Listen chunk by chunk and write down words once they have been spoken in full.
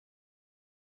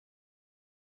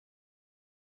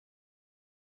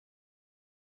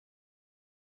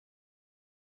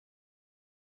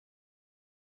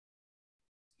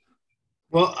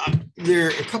Well, there are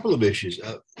a couple of issues.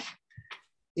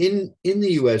 In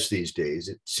the U.S. these days,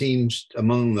 it seems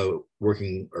among the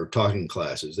working or talking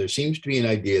classes, there seems to be an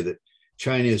idea that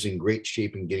China is in great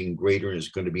shape and getting greater and is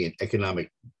going to be an economic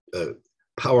uh,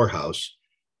 powerhouse,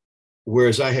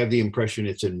 whereas I have the impression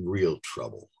it's in real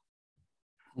trouble.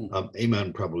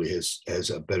 Eamon probably has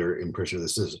a better impression of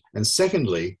this. And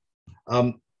secondly,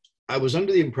 um, I was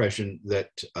under the impression that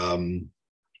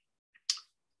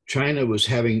China was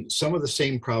having some of the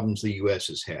same problems the US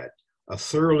has had, a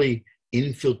thoroughly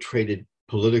infiltrated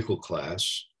political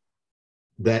class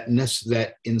that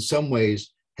in some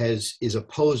ways is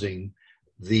opposing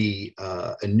the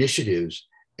initiatives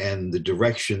and the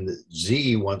direction that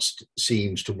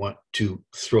seems to want to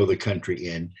throw the country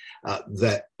in.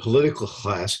 That political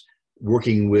class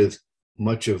working with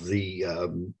much of the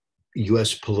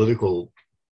U.S. political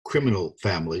criminal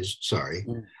families,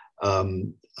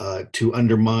 to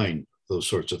undermine those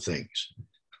sorts of things.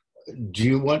 Do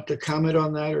you want to comment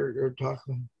on that or talk?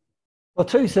 Well,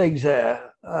 two things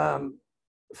there.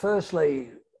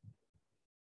 Firstly,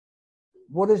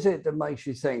 what is it that makes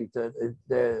you think that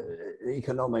they're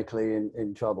economically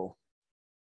in trouble?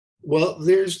 Well,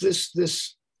 there's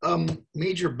this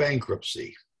major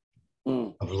bankruptcy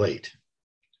of late.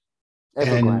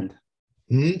 Evergrande.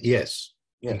 Yes,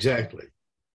 exactly.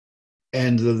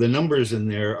 And the numbers in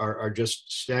there are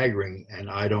just staggering. And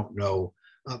I don't know,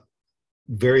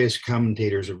 various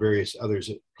commentators or various others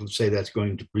say that's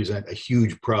going to present a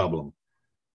huge problem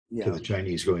to the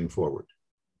Chinese going forward.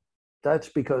 That's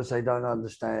because they don't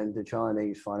understand the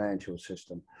Chinese financial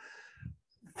system.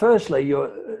 Firstly,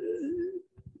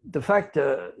 the fact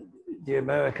that the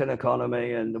American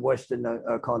economy and the Western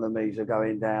economies are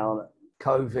going down,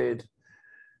 COVID,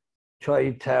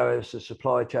 trade tariffs, the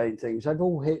supply chain things, they've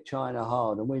all hit China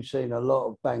hard. And we've seen a lot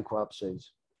of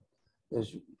bankruptcies.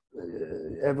 There's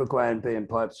Evergrande being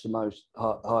perhaps the most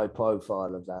high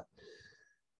profile of that.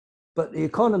 But the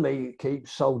economy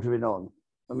keeps soldiering on.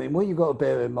 I mean, what you've got to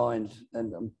bear in mind,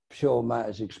 and I'm sure Matt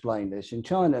has explained this, in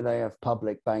China, they have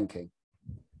public banking.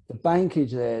 The bank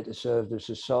is there to serve the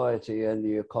society and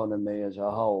the economy as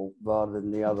a whole, rather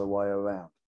than the other way around.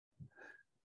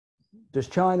 Does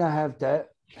China have debt?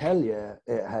 Hell yeah,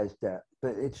 it has debt,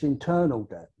 but it's internal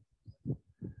debt.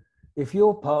 If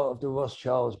you're part of the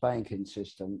Rothschilds banking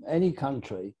system, any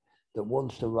country that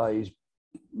wants to raise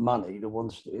money,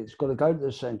 it's got to go to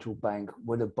the central bank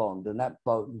with a bond, and that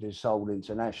bond is sold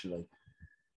internationally.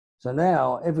 So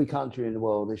now every country in the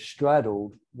world is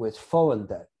straddled with foreign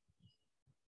debt.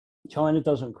 China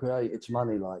doesn't create its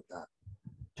money like that.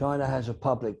 China has a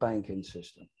public banking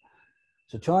system.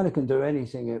 So China can do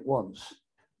anything it wants.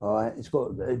 All right, it's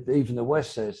got, even the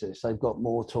West says this, they've got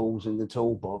more tools in the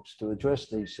toolbox to address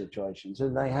these situations,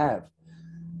 and they have.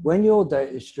 When your debt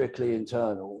is strictly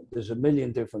internal, there's a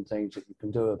million different things that you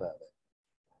can do about it.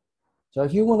 So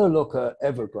if you want to look at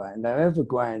Evergrande, now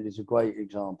Evergrande is a great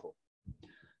example.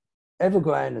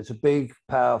 Evergrande is a big,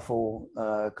 powerful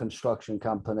construction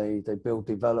company. They build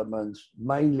developments,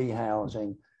 mainly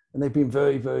housing, and they've been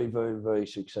very, very, very, very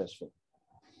successful.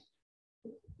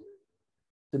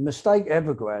 The mistake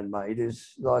Evergrande made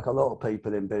is, like a lot of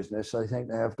people in business, they think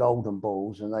they have golden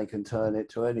balls and they can turn it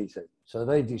to anything. So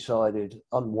they decided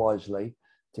unwisely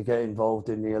to get involved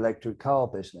in the electric car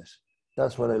business.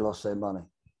 That's where they lost their money.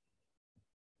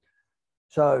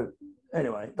 So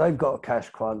anyway, they've got a cash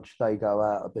crunch. They go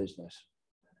out of business.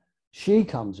 She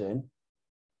comes in,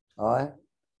 all right,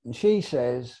 and she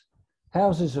says,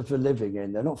 houses are for living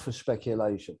in, they're not for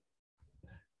speculation.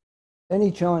 Any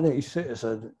Chinese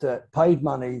citizen that paid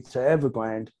money to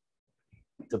Evergrande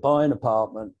to buy an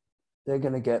apartment, they're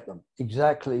going to get them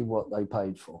exactly what they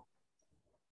paid for.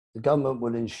 The government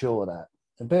will ensure that.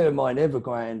 And bear in mind,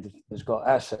 Evergrande has got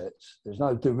assets. There's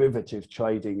no derivative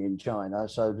trading in China.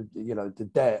 So, the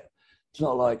debt, it's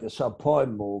not like a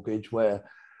subprime mortgage where,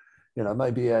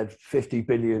 maybe you had $50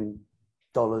 billion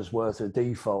worth of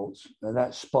defaults and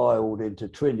that spiraled into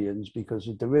trillions because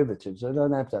of derivatives. They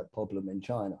don't have that problem in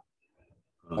China.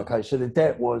 Okay, so the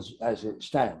debt was as it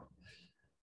stands.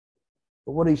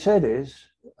 But what he said is,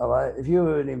 all right, if you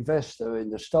were an investor in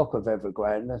the stock of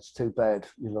Evergrande, that's too bad,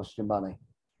 you lost your money.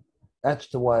 That's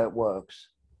the way it works.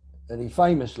 And he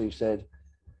famously said,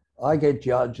 I get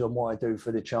judged on what I do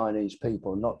for the Chinese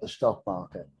people, not the stock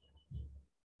market.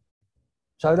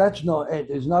 So that's not it.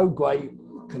 There's no great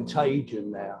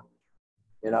contagion now,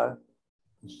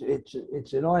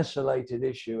 It's an isolated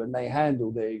issue, and they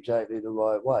handled it exactly the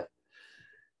right way.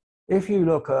 If you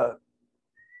look at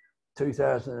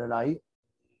 2008,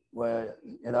 where,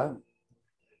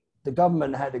 the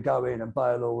government had to go in and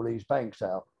bail all these banks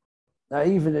out, Now,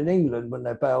 even in England, when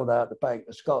they bailed out the Bank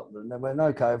of Scotland, they went,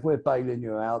 okay, if we're bailing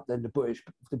you out, then if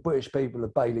the British people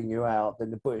are bailing you out,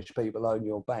 then the British people own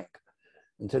your bank.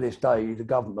 And to this day, the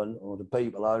government or the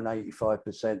people own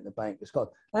 85% of the Bank of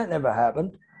Scotland. That never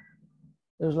happened.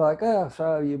 It was like, oh,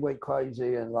 so you went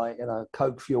crazy and like, you know,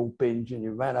 coke fuel binge and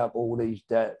you ran up all these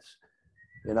debts,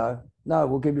 you know. No,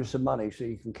 we'll give you some money so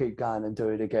you can keep going and do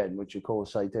it again, which of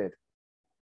course they did.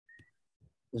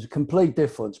 There's a complete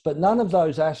difference, but none of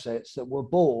those assets that were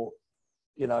bought,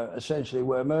 you know, essentially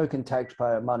were American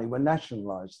taxpayer money, were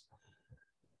nationalized.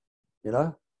 You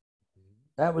know,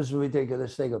 that was the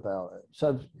ridiculous thing about it.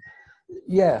 So,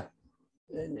 yeah,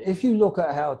 if you look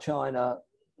at how China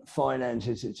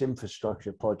finances its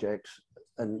infrastructure projects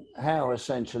and how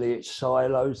essentially it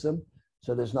silos them,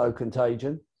 so there's no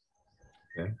contagion.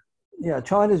 Okay. Yeah,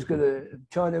 China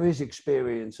is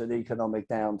experiencing an economic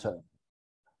downturn.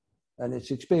 And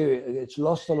it's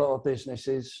lost a lot of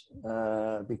businesses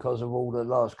because of all the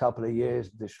last couple of years,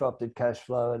 disrupted cash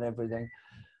flow and everything.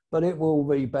 But it will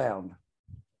rebound.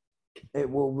 It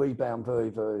will rebound very,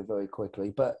 very, very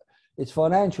quickly. But its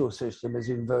financial system is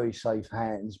in very safe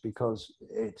hands because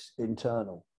it's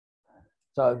internal.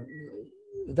 So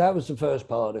that was the first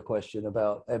part of the question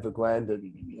about Evergrande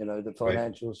and, you know, the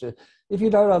financial system. If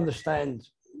you don't understand,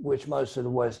 which most of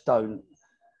the West don't,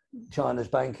 China's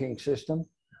banking system,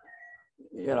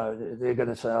 you know, they're going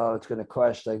to say, oh, it's going to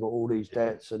crash. They got all these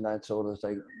debts and that sort of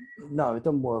thing. No, it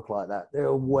doesn't work like that. They're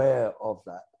aware of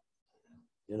that,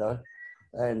 you know,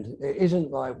 and it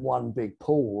isn't like one big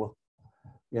pool,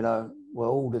 you know, where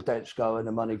all the debts go and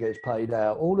the money gets paid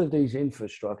out. All of these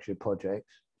infrastructure projects,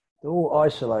 they're all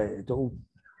isolated, they're all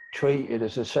treated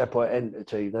as a separate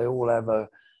entity. They all have a,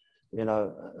 you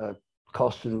know, a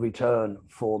cost and return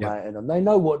format in them. They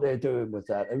know what they're doing with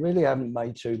that. They really haven't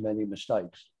made too many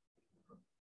mistakes.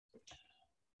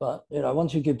 But, you know,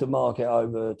 once you give the market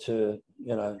over to,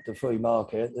 you know, the free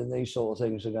market, then these sort of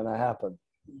things are going to happen.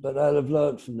 But they'll have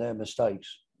learned from their mistakes.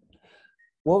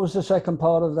 What was the second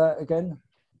part of that again?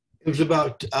 It was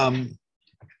about, I've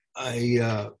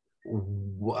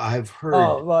heard.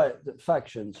 Oh, right, the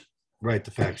factions. Right, the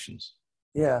factions.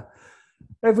 Yeah.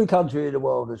 Every country in the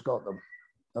world has got them.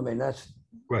 I mean, that's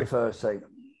the first thing.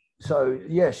 So,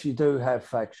 yes, you do have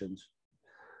factions.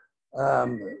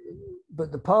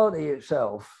 But the party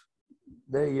itself,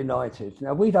 they're united.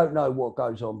 Now, we don't know what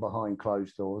goes on behind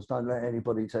closed doors. Don't let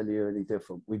anybody tell you any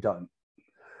different. We don't.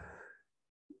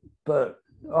 But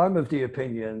I'm of the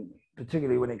opinion,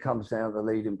 particularly when it comes down to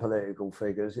leading political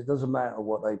figures, it doesn't matter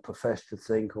what they profess to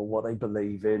think or what they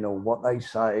believe in or what they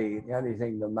say. The only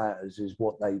thing that matters is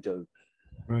what they do.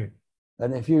 Right.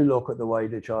 And if you look at the way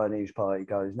the Chinese party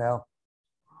goes now,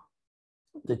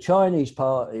 the Chinese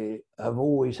party have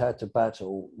always had to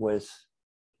battle with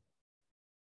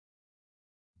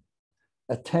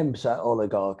attempts at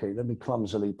oligarchy. Let me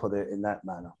clumsily put it in that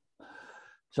manner.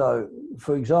 So,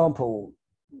 for example,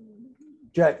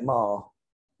 Jack Ma,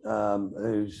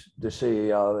 who's the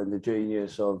CEO and the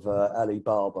genius of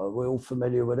Alibaba, we're all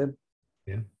familiar with him?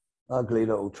 Yeah. Ugly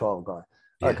little troll guy.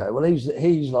 Yeah. Okay, well,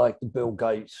 he's like the Bill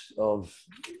Gates of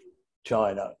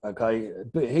China, okay?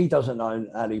 But he doesn't own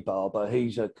Alibaba.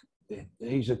 He's a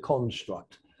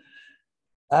construct.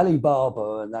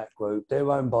 Alibaba and that group, they're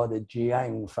owned by the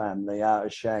Jiang family out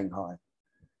of Shanghai.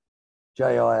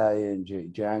 Jiang,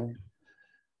 Jiang.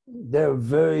 They're a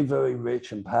very, very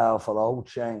rich and powerful old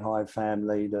Shanghai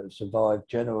family that have survived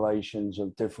generations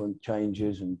of different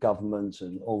changes and governments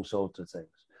and all sorts of things.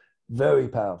 Very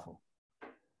powerful.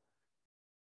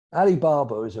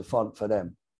 Alibaba is a front for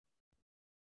them.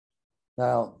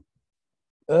 Now,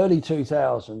 early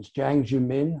 2000s, Jiang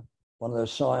Zemin, one of the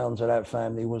scions of that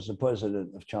family, was the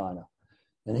president of China.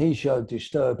 And he showed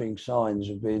disturbing signs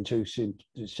of being too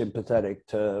sympathetic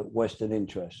to Western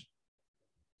interests.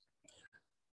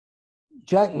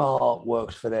 Jack Ma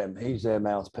works for them. He's their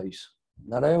mouthpiece.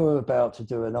 Now, they were about to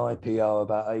do an IPO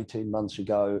about 18 months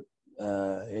ago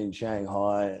in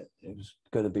Shanghai. It was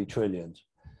going to be trillions.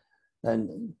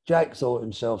 And Jack thought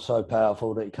himself so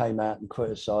powerful that he came out and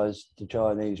criticized the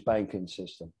Chinese banking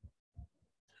system.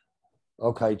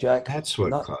 Okay, Jack. That's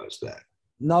what caused that.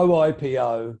 No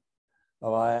IPO,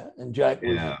 all right? And Jack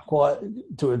was quite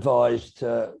to advise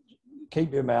to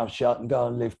keep your mouth shut and go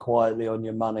and live quietly on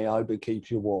your money. I hope it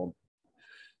keeps you warm.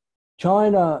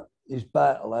 China's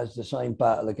battle has the same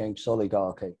battle against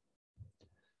oligarchy.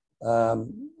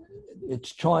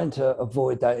 It's trying to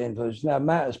avoid that influence. Now,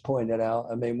 Matt has pointed out,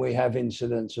 I mean, we have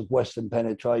incidents of Western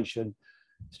penetration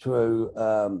through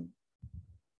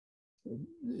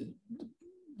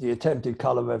the attempted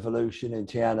colour revolution in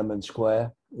Tiananmen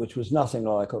Square, which was nothing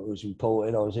like what was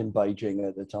reported. I was in Beijing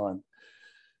at the time.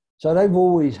 So they've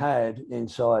always had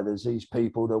insiders, these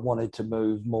people that wanted to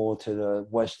move more to the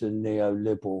Western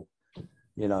neoliberal,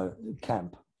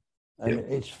 camp. And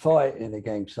it's fighting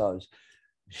against those.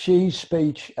 Xi's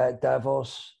speech at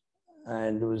Davos,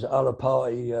 and there was other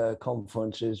party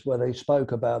conferences where they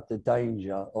spoke about the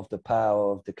danger of the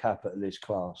power of the capitalist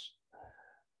class.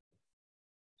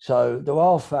 So there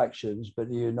are factions, but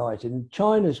they're united. And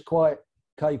China's quite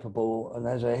capable and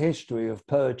has a history of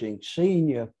purging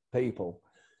senior people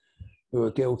who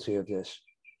are guilty of this.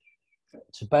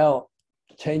 It's about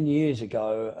 10 years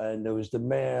ago, and there was the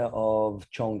mayor of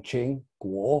Chongqing,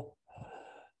 Guo.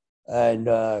 And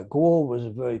Guo was a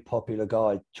very popular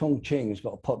guy. Chongqing's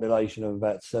got a population of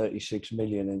about 36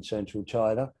 million in central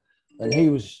China. And he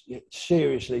was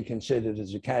seriously considered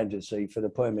as a candidacy for the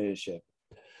premiership.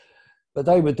 But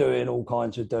they were doing all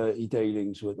kinds of dirty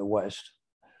dealings with the West.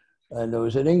 And there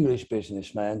was an English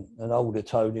businessman, an old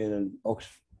Etonian and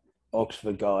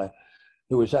Oxford guy,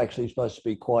 who was actually supposed to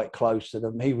be quite close to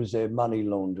them. He was their money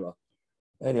launderer.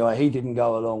 Anyway, he didn't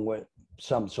go along with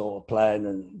some sort of plan,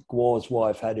 and Guo's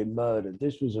wife had him murdered.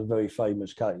 This was a very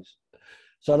famous case.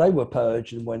 So they were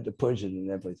purged and went to prison and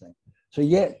everything. So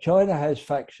yet China has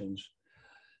factions.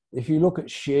 If you look at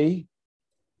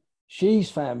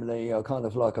Xi's family are kind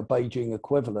of like a Beijing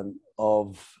equivalent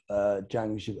of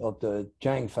the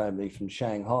Jiang family from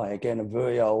Shanghai. Again, a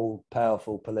very old,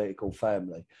 powerful political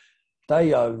family.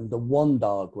 They own the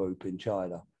Wanda Group in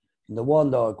China. And the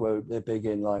Wanda Group, they're big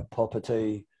in like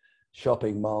property,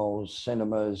 shopping malls,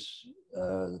 cinemas.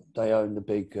 They own the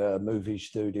big movie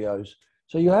studios.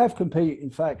 So you have competing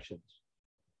factions,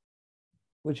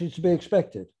 which is to be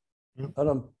expected. And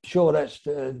I'm sure that's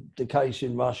the case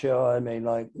in Russia. I mean,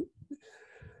 like,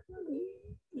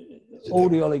 all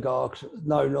the oligarchs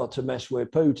know not to mess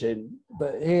with Putin,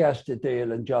 but he has to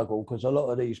deal and juggle because a lot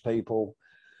of these people,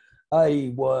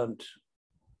 weren't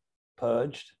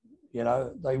purged,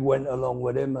 they went along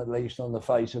with him, at least on the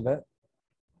face of it.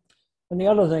 And the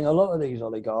other thing, a lot of these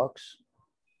oligarchs,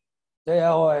 they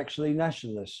are actually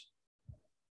nationalists.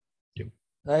 Yep.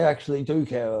 They actually do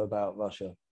care about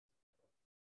Russia.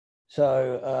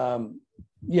 So,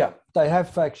 they have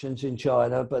factions in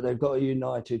China, but they've got a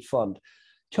united front.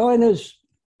 China's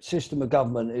system of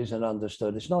government isn't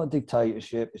understood. It's not a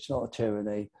dictatorship. It's not a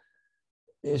tyranny.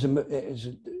 It's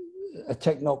a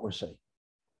technocracy.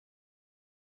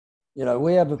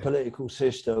 We have a political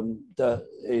system that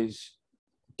is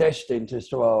destined to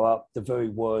throw up the very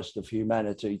worst of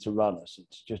humanity to run us.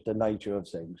 It's just the nature of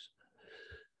things.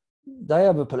 They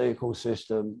have a political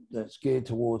system that's geared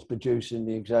towards producing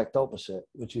the exact opposite,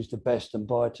 which is the best and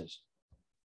brightest.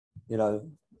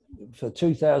 For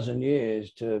 2,000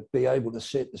 years, to be able to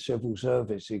sit the civil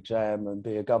service exam and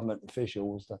be a government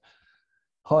official was the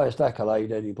highest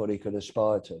accolade anybody could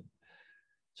aspire to.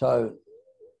 So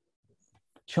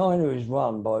China is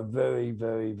run by very,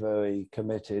 very, very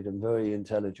committed and very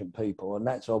intelligent people, and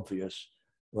that's obvious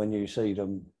when you see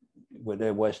them with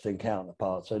their Western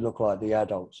counterparts. They look like the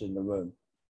adults in the room.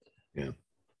 Yeah.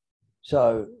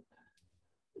 So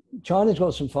China's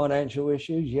got some financial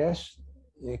issues, yes.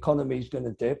 The economy is going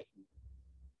to dip,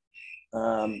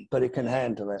 but it can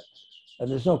handle it. And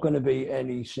there's not going to be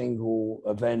any single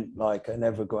event like an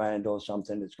Evergrande or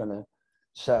something that's going to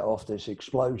set off this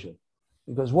explosion.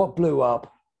 Because what blew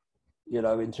up,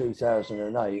 in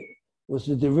 2008 was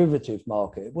the derivative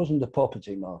market. It wasn't the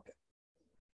property market.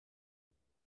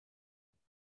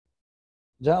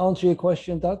 Does that answer your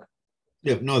question, Doug?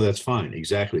 Yeah, no, that's fine.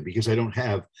 Exactly. Because I don't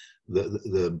have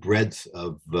the breadth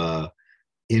of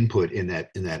input in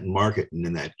that market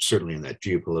and certainly in that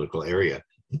geopolitical area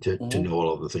to know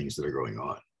all of the things that are going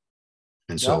on.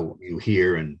 And so you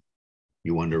hear and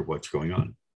you wonder what's going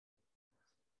on.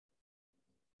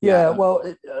 Yeah, well,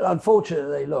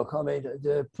 unfortunately, look, I mean,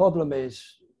 the problem is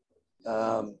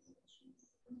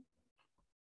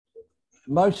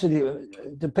most of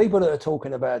the people that are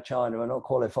talking about China are not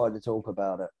qualified to talk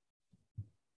about it.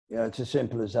 It's as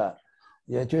simple as that.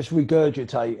 Just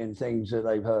regurgitating things that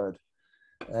they've heard.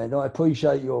 And I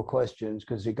appreciate your questions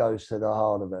because it goes to the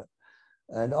heart of it.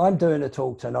 And I'm doing a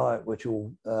talk tonight which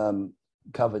will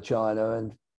cover China.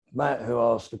 And Matt, who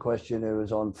asked the question, who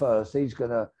was on first, he's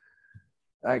going to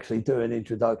actually do an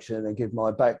introduction and give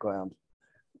my background.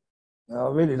 Now,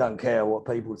 I really don't care what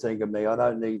people think of me. I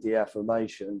don't need the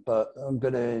affirmation, but I'm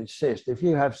going to insist, if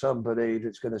you have somebody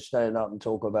that's going to stand up and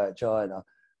talk about China,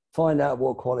 find out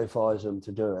what qualifies them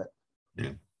to do it.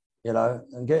 Yeah.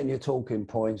 And getting your talking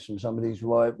points from some of these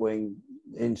right-wing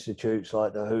institutes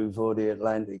like the Hoover, the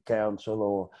Atlantic Council,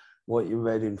 or what you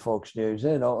read in Fox News,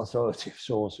 they're not authoritative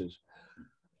sources.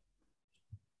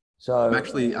 So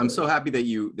I'm so happy that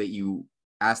you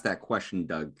ask that question,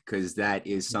 Doug, because that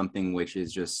is something which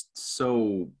is just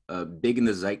so big in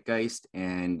the zeitgeist.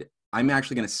 And I'm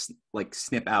actually going to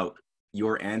snip out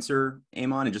your answer,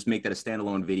 Eamon, and just make that a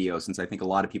standalone video, since I think a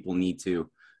lot of people need to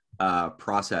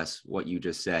process what you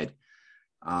just said.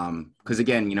 Because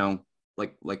again, you know,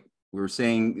 like we were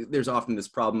saying, there's often this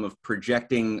problem of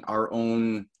projecting our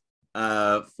own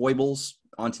foibles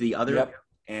onto the other. Yep.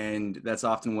 And that's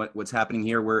often what's happening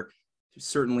here, where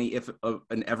certainly if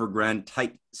an Evergrande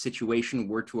type situation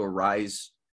were to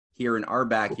arise here in our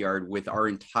backyard with our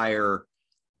entire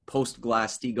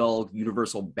post-Glass-Steagall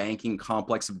universal banking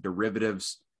complex of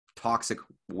derivatives, toxic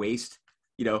waste,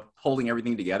 you know, holding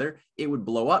everything together, it would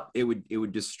blow up. It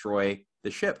would destroy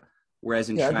the ship. Whereas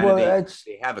in China,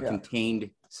 they have a contained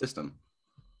system.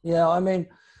 Yeah, I mean,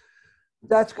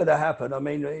 that's going to happen. I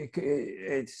mean,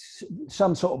 it's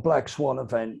some sort of black swan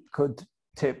event could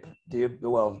tip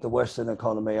the Western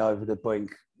economy over the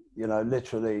brink, you know,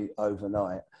 literally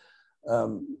overnight.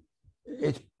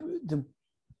 It's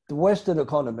the Western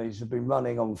economies have been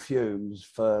running on fumes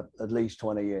for at least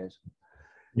 20 years.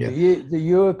 Yeah. The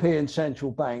European Central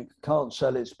Bank can't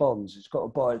sell its bonds. It's got to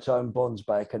buy its own bonds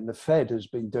back. And the Fed has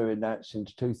been doing that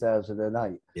since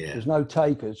 2008. Yeah. There's no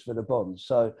takers for the bonds.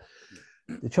 So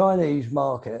the Chinese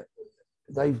market,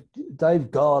 they've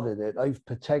guarded it. They've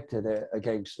protected it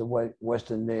against the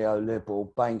Western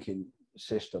neoliberal banking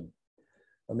system.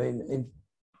 I mean,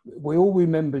 we all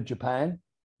remember Japan.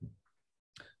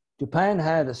 Japan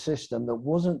had a system that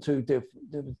wasn't too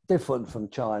different from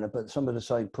China, but some of the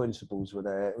same principles were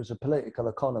there. It was a political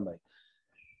economy.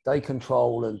 They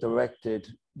controlled and directed,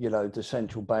 you know, the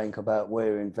central bank about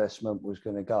where investment was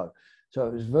going to go. So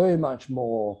it was very much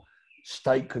more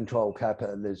state-controlled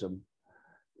capitalism,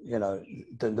 you know,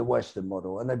 than the Western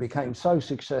model. And they became so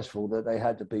successful that they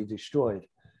had to be destroyed.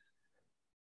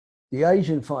 The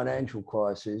Asian financial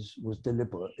crisis was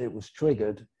deliberate. It was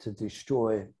triggered to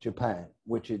destroy Japan,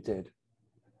 which it did.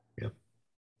 Yep.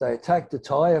 They attacked the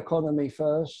Thai economy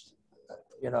first,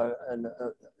 you know, and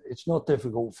it's not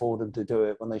difficult for them to do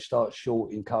it when they start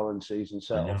shorting currencies and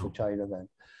set off a chain event.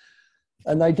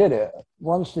 And they did it.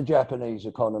 Once the Japanese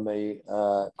economy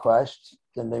crashed,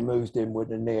 then they moved in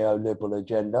with a neoliberal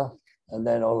agenda. And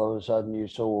then all of a sudden you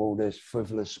saw all this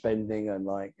frivolous spending and,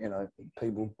 like, you know,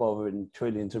 people borrowing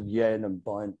trillions of yen and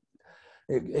buying,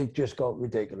 it just got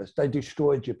ridiculous. They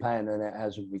destroyed Japan and it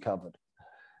hasn't recovered.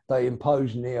 They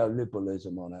imposed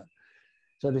neoliberalism on it.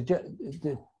 So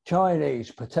the Chinese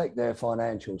protect their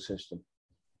financial system.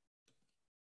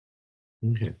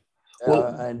 Okay.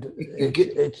 Well, and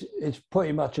it's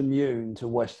pretty much immune to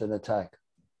Western attack.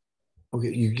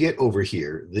 Okay, you get over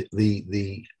here,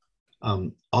 the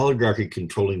oligarchy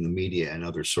controlling the media and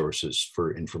other sources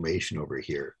for information over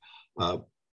here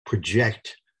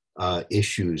project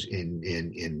issues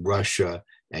in Russia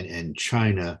and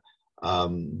China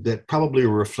that probably are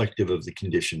reflective of the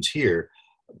conditions here,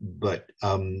 but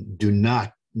do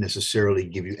not necessarily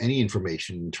give you any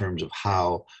information in terms of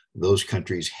how those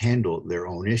countries handle their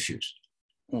own issues.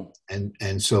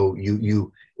 And so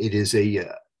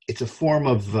it's a form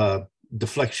of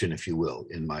deflection, if you will,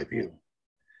 in my view.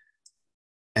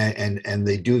 And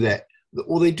they do that.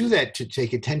 Well, they do that to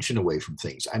take attention away from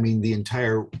things. I mean, the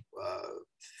entire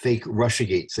fake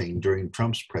Russiagate thing during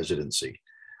Trump's presidency,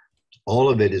 all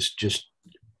of it is just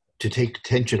to take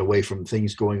attention away from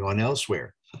things going on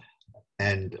elsewhere.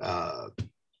 And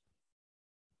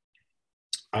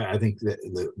I think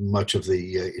that much of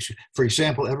the issue, for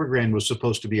example, Evergrande was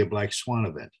supposed to be a black swan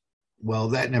event. Well,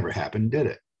 that never happened, did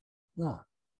it?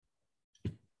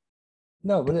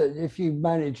 No, but if you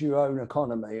manage your own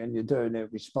economy and you're doing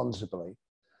it responsibly,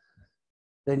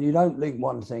 then you don't link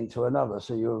one thing to another,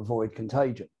 so you avoid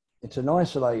contagion. It's an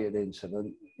isolated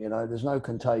incident, you know, there's no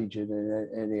contagion in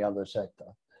any other sector.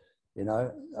 You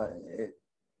know,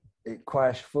 it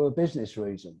crashed for a business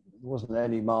reason. It wasn't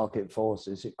any market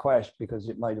forces. It crashed because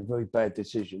it made a very bad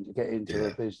decision to get into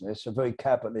a business, a very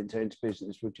capital-intense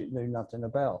business, which it knew nothing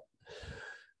about.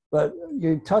 But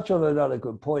you touch on another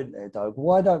good point there, Doug.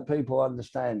 Why don't people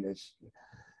understand this?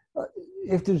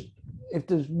 If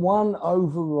there's one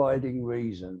overriding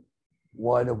reason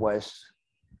why the West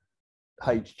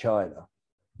hates China,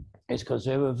 it's because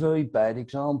they're a very bad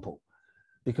example.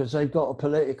 Because they've got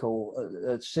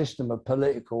a system of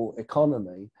political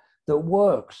economy that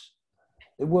works.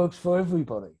 It works for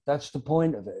everybody. That's the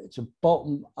point of it. It's a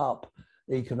bottom-up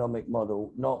economic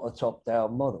model, not a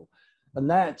top-down model. And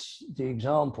that's the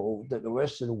example that the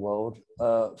rest of the world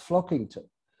are flocking to,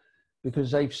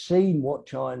 because they've seen what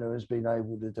China has been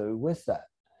able to do with that.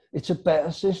 It's a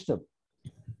better system.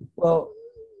 Well,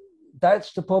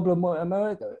 that's the problem with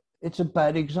America. It's a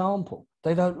bad example.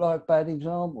 They don't like bad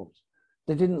examples.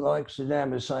 They didn't like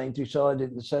Saddam Hussein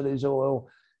deciding to sell his oil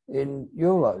in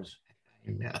euros,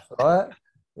 right?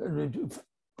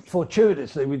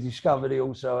 Fortuitously, we discovered he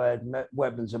also had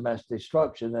weapons of mass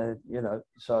destruction, and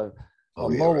so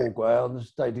on moral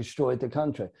grounds, they destroyed the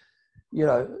country.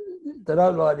 They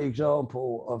don't like the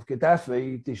example of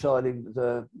Gaddafi deciding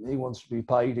that he wants to be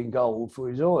paid in gold for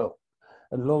his oil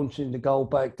and launching the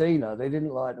gold-backed dinar. They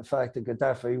didn't like the fact that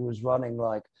Gaddafi was running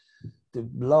like the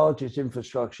largest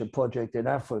infrastructure project in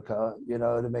Africa, you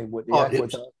know what I mean, with the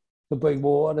aqueduct to bring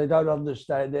water. They don't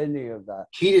understand any of that.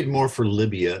 He did more for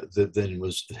Libya than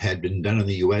had been done in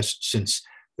the U.S. since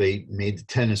they made the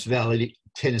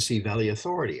Tennessee Valley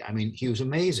Authority. I mean, he was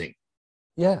amazing.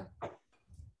 Yeah.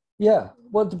 Yeah.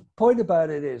 Well, the point about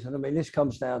it is, and I mean, this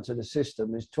comes down to the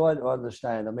system, is trying to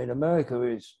understand. I mean, America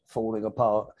is falling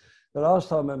apart. The last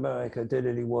time America did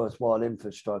any worthwhile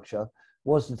infrastructure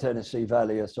was the Tennessee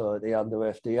Valley Authority under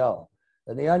FDR.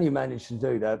 And he only managed to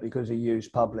do that because he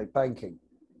used public banking.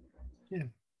 Yeah.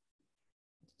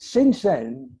 Since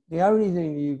then, the only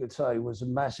thing you could say was a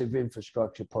massive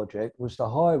infrastructure project was the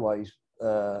Highways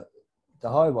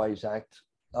Act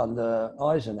under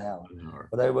Eisenhower,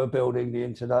 where they were building the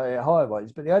interstate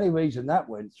highways. But the only reason that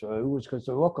went through was because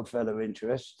the Rockefeller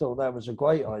interests thought that was a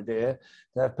great idea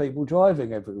to have people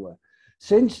driving everywhere.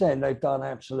 Since then, they've done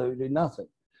absolutely nothing.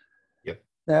 Yep.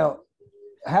 Now,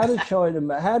 why did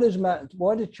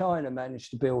China manage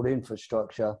to build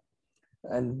infrastructure,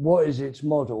 and what is its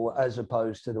model as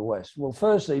opposed to the West? Well,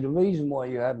 firstly, the reason why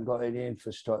you haven't got any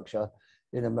infrastructure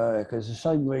in America is the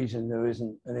same reason there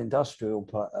isn't an industrial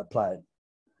plan.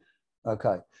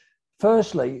 Okay.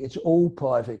 Firstly, it's all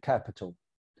private capital.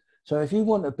 So if you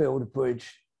want to build a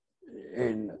bridge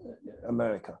in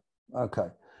America, okay,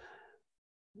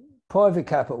 private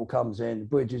capital comes in, the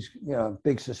bridge is,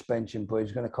 big suspension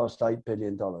bridge, going to cost $8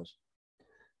 billion.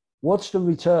 What's the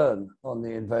return on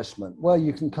the investment? Well,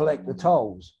 you can collect the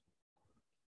tolls.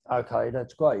 Okay,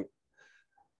 that's great.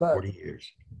 But 40 years.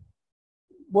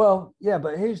 Well, yeah,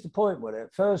 but here's the point with it.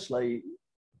 Firstly,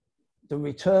 the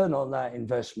return on that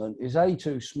investment is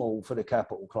too small for the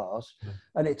capital class,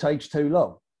 and it takes too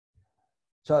long.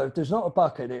 So if there's not a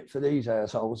buck in it for these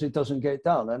assholes, it doesn't get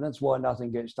done. And that's why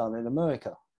nothing gets done in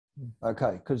America.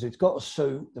 Okay, because it's got to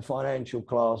suit the financial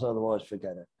class, otherwise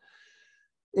forget it.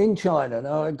 In China,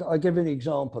 now I give an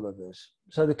example of this.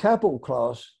 So the capital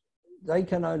class, they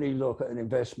can only look at an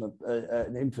investment,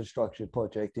 an infrastructure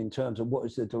project in terms of what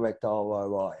is the direct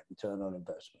ROI, return on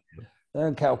investment. They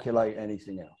don't calculate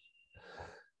anything else.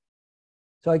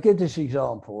 So I give this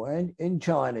example. In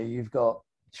China, you've got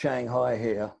Shanghai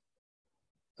here,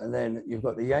 and then you've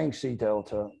got the Yangtze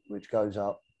Delta, which goes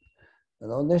up.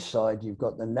 And on this side, you've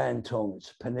got the Nantong. It's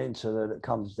a peninsula that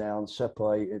comes down,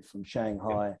 separated from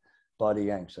Shanghai by the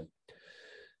Yangtze.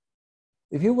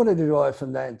 If you wanted to drive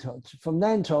from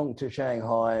Nantong to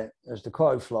Shanghai, as the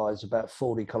crow flies, about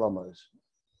 40 kilometers.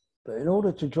 But in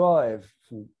order to drive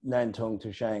from Nantong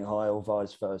to Shanghai or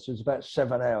vice versa, it's about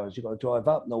 7 hours. You've got to drive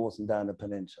up north and down the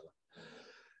peninsula.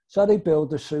 So they built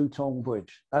the Sutong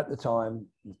Bridge. At the time,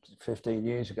 15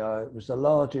 years ago, it was the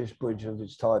largest bridge of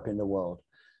its type in the world.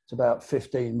 It's about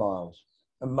 15 miles.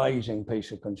 Amazing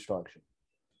piece of construction.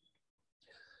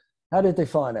 How did they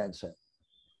finance it?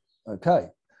 Okay.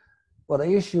 Well,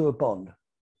 they issue a bond,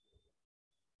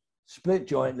 split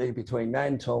jointly between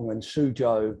Nantong and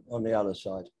Suzhou on the other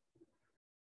side.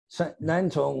 So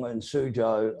Nantong and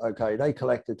Suzhou, okay, they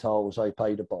collect the tolls, they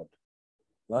pay the bond,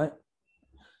 right?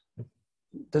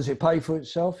 Does it pay for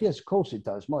itself? Yes, of course it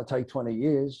does. Might take 20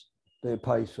 years, but it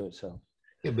pays for itself.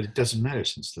 Yeah, but it doesn't matter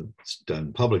since it's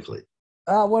done publicly.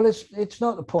 Well, it's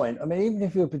not the point. I mean, even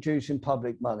if you're producing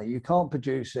public money, you can't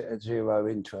produce it at zero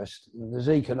interest. There's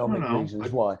economic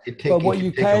reasons why. But what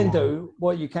you can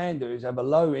do is have a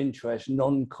low interest,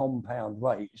 non-compound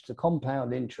rate. It's the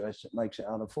compound interest that makes it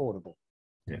unaffordable.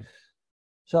 Yeah.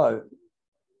 So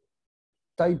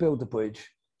they build the bridge.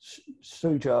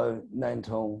 Suzhou,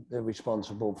 Nantong, they're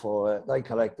responsible for it. They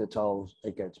collect the tolls.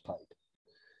 It gets paid.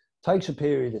 Takes a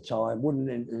period of time.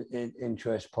 Wouldn't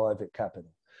interest private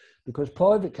capital. Because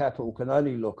private capital can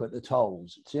only look at the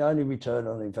tolls. It's the only return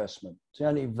on investment. It's the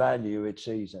only value it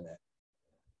sees in it.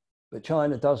 But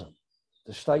China doesn't.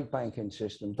 The state banking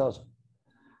system doesn't.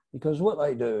 Because what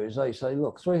they do is they say,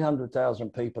 look,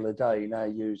 300,000 people a day now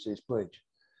use this bridge.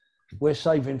 We're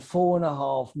saving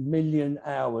 4.5 million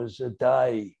hours a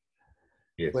day.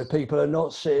 Yes. Where people are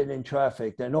not sitting in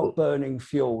traffic. They're not burning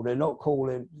fuel. They're not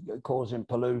causing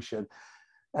pollution.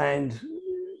 And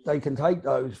they can take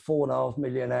those 4.5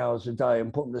 million hours a day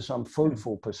and put them to some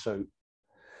fruitful pursuit.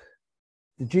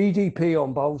 The GDP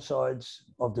on both sides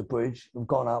of the bridge have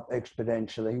gone up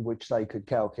exponentially, which they could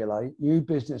calculate. New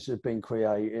business has been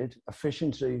created,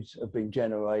 efficiencies have been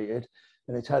generated,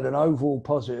 and it's had an overall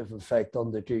positive effect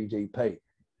on the GDP.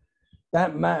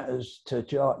 That matters to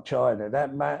China,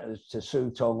 that matters to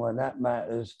Sutong, and that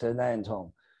matters to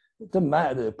Nantong. It doesn't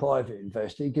matter to the private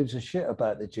investor. He gives a shit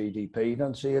about the GDP. You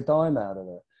don't see a dime out of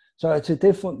it. So it's a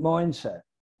different mindset.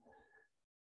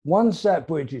 Once that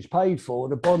bridge is paid for,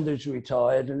 the bond is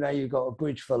retired, and now you've got a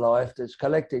bridge for life that's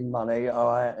collecting money, all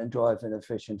right, and driving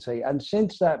efficiency. And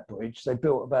since that bridge, they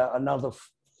built about another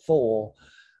 4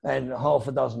 and half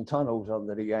a dozen tunnels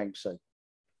under the Yangtze.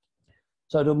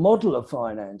 So the model of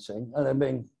financing, and I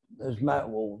mean, as Matt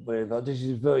will realize, this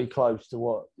is very close to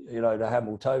what, you know, the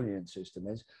Hamiltonian system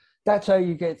is. That's how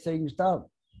you get things done.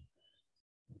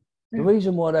 The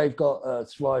reason why they've got a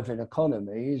thriving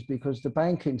economy is because the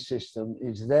banking system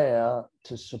is there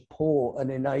to support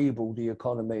and enable the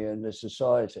economy and the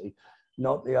society,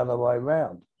 not the other way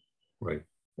around. Right.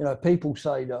 You know, people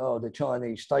say that, oh, the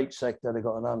Chinese state sector, they've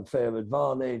got an unfair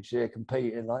advantage, they're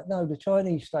competing. Like, no, the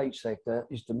Chinese state sector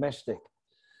is domestic.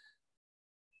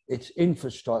 It's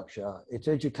infrastructure, it's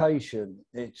education,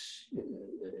 it's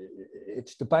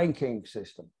the banking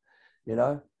system, you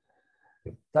know.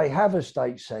 They have a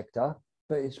state sector,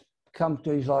 but it's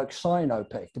companies like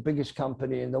Sinopec, the biggest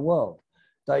company in the world.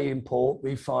 They import,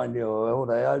 refine the oil,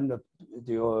 they own the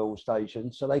oil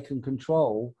stations, so they can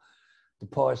control the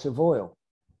price of oil.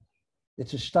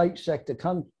 It's a state sector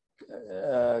company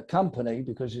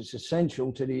because it's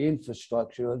essential to the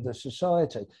infrastructure of the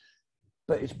society.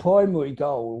 But its primary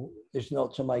goal is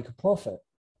not to make a profit.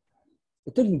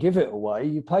 It didn't give it away.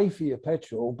 You pay for your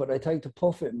petrol, but they take the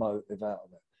profit motive out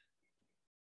of it.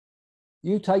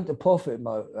 You take the profit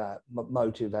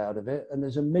motive out of it, and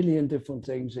there's a million different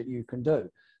things that you can do.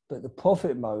 But the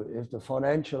profit motive, the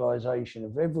financialization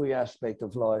of every aspect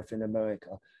of life in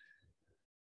America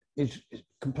is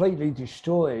completely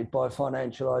destroyed by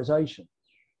financialization.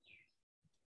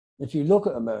 If you look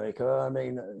at America, I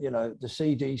mean, you know, the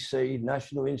CDC,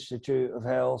 National Institute of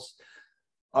Health,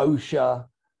 OSHA,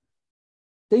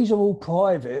 these are all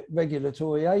private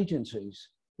regulatory agencies.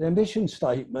 Their mission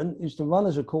statement is to run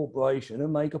as a corporation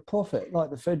and make a profit, like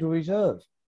the Federal Reserve.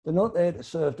 They're not there to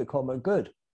serve the common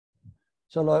good.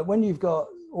 So like when you've got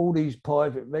all these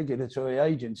private regulatory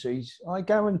agencies, I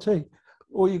guarantee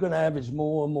all you're going to have is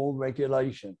more and more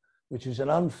regulation, which is an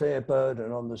unfair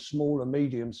burden on the small and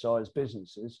medium-sized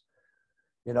businesses.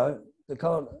 You know, they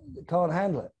can't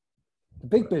handle it. The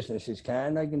big businesses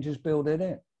can, they can just build it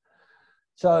in.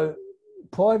 So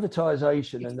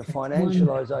privatization and the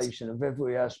financialization of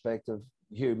every aspect of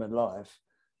human life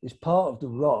is part of the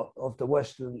rot of the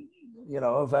Western, you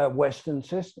know, of our Western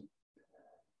system.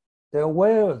 They're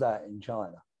aware of that in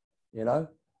China, you know.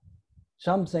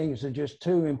 Some things are just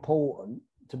too important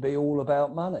to be all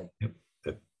about money. Yep.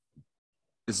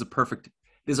 This is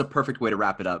a perfect way to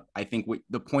wrap it up. I think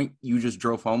the point you just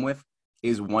drove home with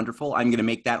is wonderful. I'm going to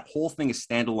make that whole thing a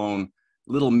standalone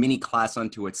little mini class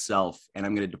unto itself, and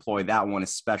I'm going to deploy that one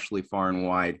especially far and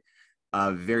wide.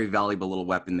 A very valuable little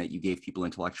weapon that you gave people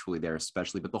intellectually there,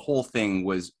 especially. But the whole thing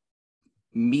was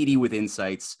meaty with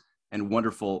insights and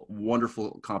wonderful,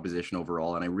 wonderful composition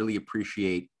overall. And I really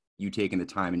appreciate you taking the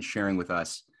time and sharing with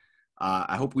us.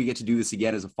 I hope we get to do this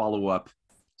again as a follow-up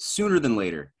sooner than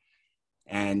later.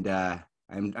 And I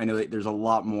know that there's a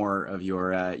lot more of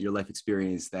your life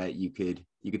experience that you could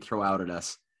throw out at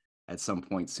us at some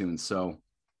point soon. So,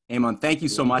 Eamon, thank you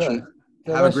so much, and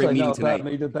have a great meeting tonight.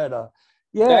 Me, the better.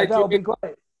 Yeah, that'll be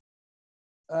great.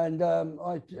 And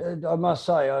I must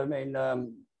say, I mean,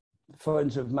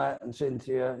 friends of Matt and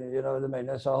Cynthia, you know what I mean?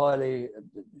 That's a highly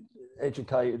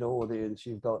educated audience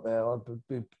you've got there. I'd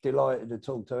be delighted to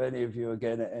talk to any of you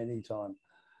again at any time.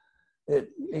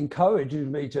 It encourages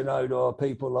me to know there are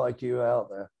people like you out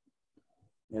there,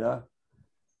 you know?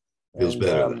 Feels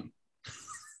better.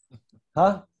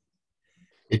 Huh?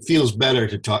 It feels better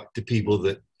to talk to people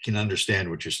that can understand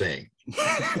what you're saying.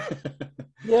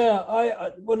 Yeah,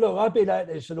 well, look, I've been at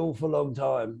this an awful long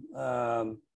time,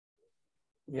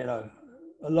 you know,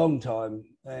 a long time.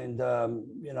 And,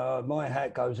 you know, my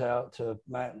hat goes out to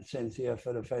Matt and Cynthia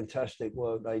for the fantastic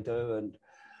work they do. And,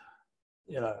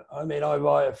 you know, I mean, I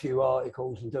write a few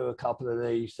articles and do a couple of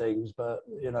these things, but,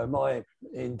 you know, my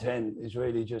intent is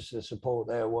really just to support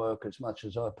their work as much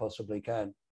as I possibly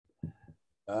can,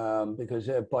 because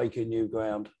they're breaking new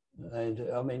ground. And,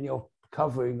 I mean, you're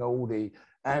covering all the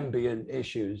ambient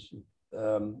issues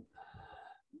that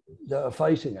are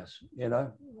facing us, you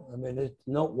know. I mean, it's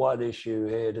not one issue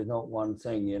here, there's not one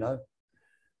thing, you know.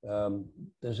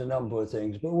 There's a number of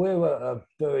things, but we're at a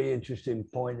very interesting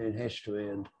point in history,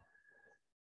 and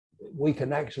we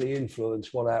can actually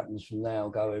influence what happens from now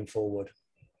going forward.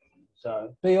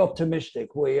 So be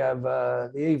optimistic. We have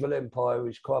the evil empire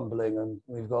is crumbling, and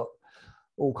we've got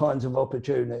all kinds of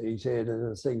opportunities here. There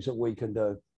are things that we can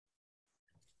do.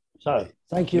 So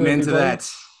thank you, Amen everybody. to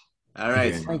that. All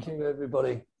right. Thank you,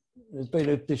 everybody. It's been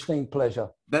a distinct pleasure.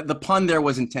 The pun there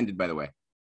was intended, by the way.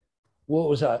 What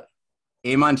was that?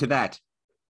 Amen to that.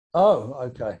 Oh,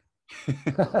 okay.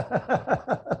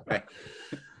 Right.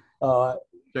 All right.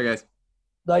 Sure, guys.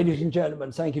 Ladies and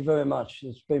gentlemen, thank you very much.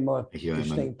 It's been my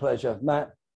distinct pleasure.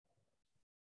 Matt,